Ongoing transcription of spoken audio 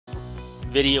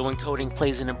Video encoding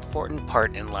plays an important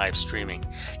part in live streaming.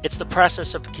 It's the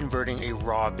process of converting a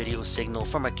raw video signal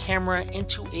from a camera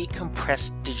into a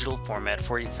compressed digital format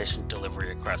for efficient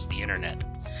delivery across the internet.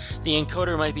 The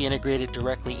encoder might be integrated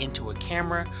directly into a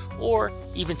camera or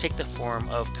even take the form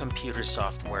of computer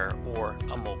software or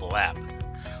a mobile app.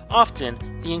 Often,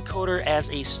 the encoder as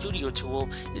a studio tool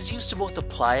is used to both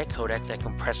apply a codec that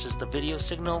compresses the video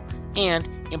signal and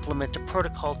implement a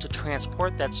protocol to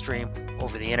transport that stream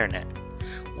over the internet.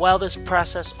 While this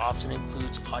process often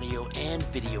includes audio and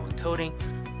video encoding,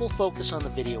 we'll focus on the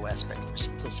video aspect for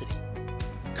simplicity.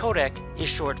 Codec is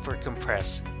short for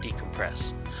compress,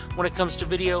 decompress. When it comes to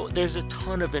video, there's a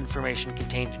ton of information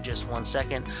contained in just 1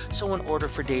 second, so in order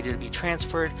for data to be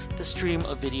transferred, the stream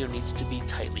of video needs to be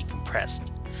tightly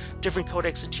compressed. Different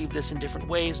codecs achieve this in different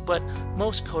ways, but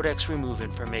most codecs remove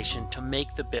information to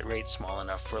make the bitrate small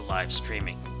enough for live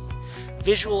streaming.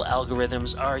 Visual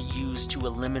algorithms are used to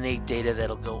eliminate data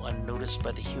that'll go unnoticed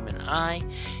by the human eye,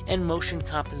 and motion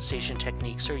compensation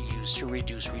techniques are used to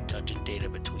reduce redundant data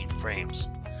between frames.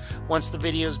 Once the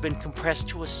video has been compressed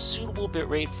to a suitable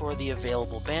bitrate for the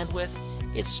available bandwidth,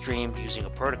 it's streamed using a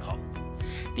protocol.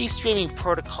 These streaming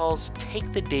protocols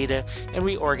take the data and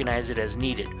reorganize it as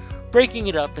needed, breaking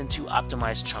it up into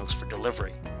optimized chunks for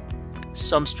delivery.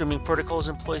 Some streaming protocols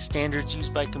employ standards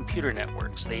used by computer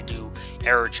networks. They do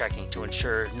error checking to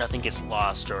ensure nothing gets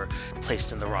lost or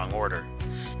placed in the wrong order.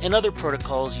 And other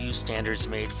protocols use standards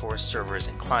made for servers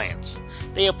and clients.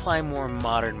 They apply more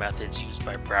modern methods used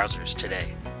by browsers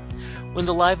today. When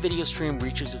the live video stream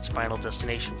reaches its final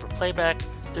destination for playback,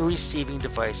 the receiving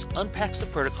device unpacks the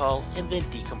protocol and then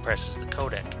decompresses the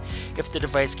codec. If the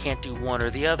device can't do one or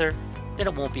the other, then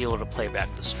it won't be able to play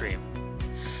back the stream.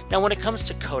 Now when it comes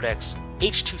to codecs,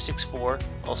 H.264,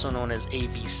 also known as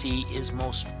AVC, is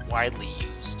most widely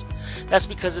used. That's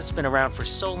because it's been around for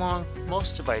so long,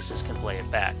 most devices can play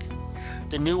it back.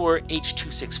 The newer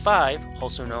H.265,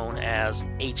 also known as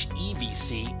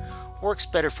HEVC, works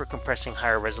better for compressing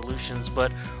higher resolutions,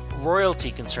 but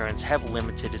royalty concerns have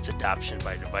limited its adoption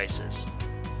by devices.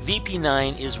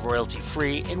 VP9 is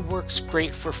royalty-free and works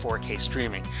great for 4K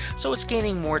streaming, so it's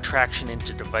gaining more traction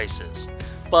into devices.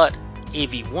 But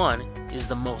AV1 is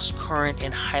the most current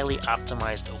and highly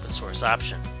optimized open source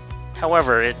option.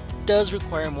 However, it does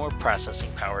require more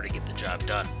processing power to get the job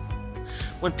done.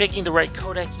 When picking the right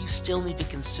codec, you still need to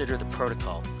consider the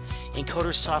protocol.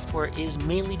 Encoder software is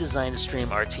mainly designed to stream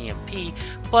RTMP,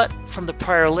 but from the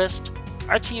prior list,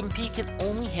 RTMP can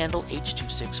only handle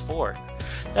H.264.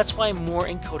 That's why more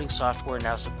encoding software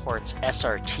now supports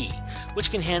SRT,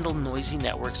 which can handle noisy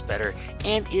networks better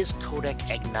and is codec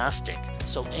agnostic,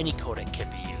 so any codec can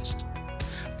be used.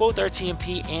 Both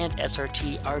RTMP and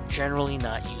SRT are generally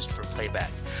not used for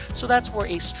playback, so that's where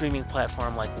a streaming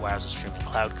platform like Wowza Streaming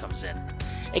Cloud comes in.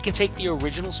 It can take the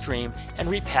original stream and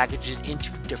repackage it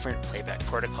into different playback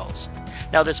protocols.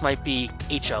 Now this might be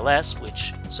HLS,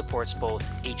 which supports both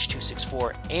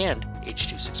H.264 and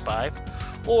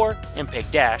H.265, or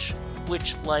MPEG-,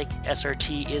 which like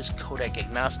SRT is codec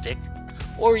agnostic,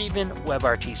 or even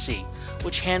WebRTC,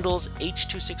 which handles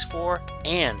H.264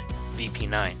 and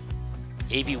VP9.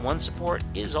 AV1 support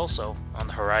is also on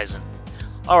the horizon.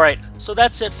 Alright, so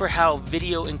that's it for how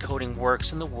video encoding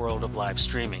works in the world of live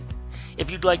streaming. If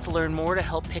you'd like to learn more to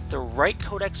help pick the right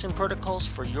codecs and protocols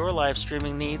for your live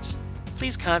streaming needs,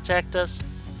 please contact us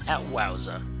at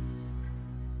Wowza.